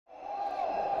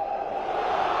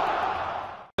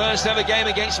First ever game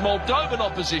against Moldovan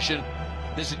opposition.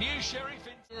 There's a new sheriff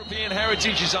in European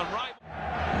heritage is unrivaled.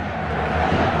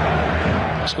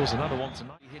 Scores another one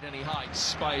tonight. He hit any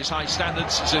heights by his high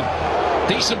standards. It's a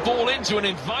decent ball into an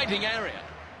inviting area.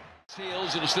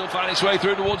 Heels, it'll still find its way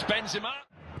through towards Benzema.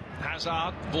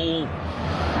 Hazard, ball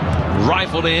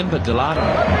rifled in, but Dulanto.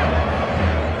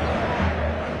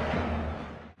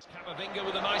 Camavinga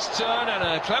with a nice turn and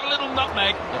a clever little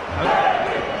nutmeg.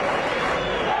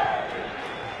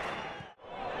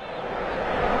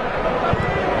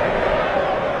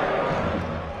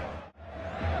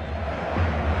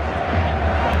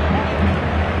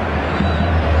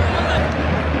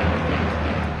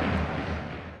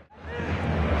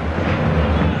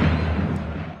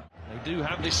 Do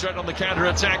have this threat on the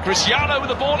counter-attack. Cristiano with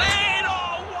the ball in!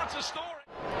 Oh, what a story!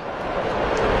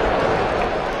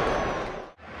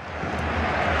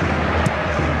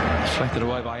 Deflected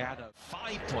away by Addo.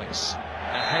 5 points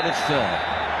ahead of third.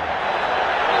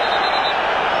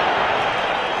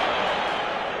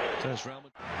 There's Real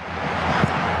Madrid.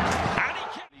 And he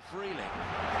can be freely.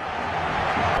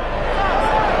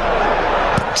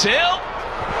 Till.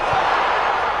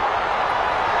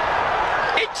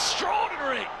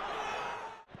 Extraordinary!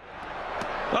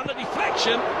 Under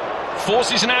deflection,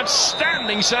 forces an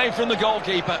outstanding save from the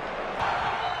goalkeeper.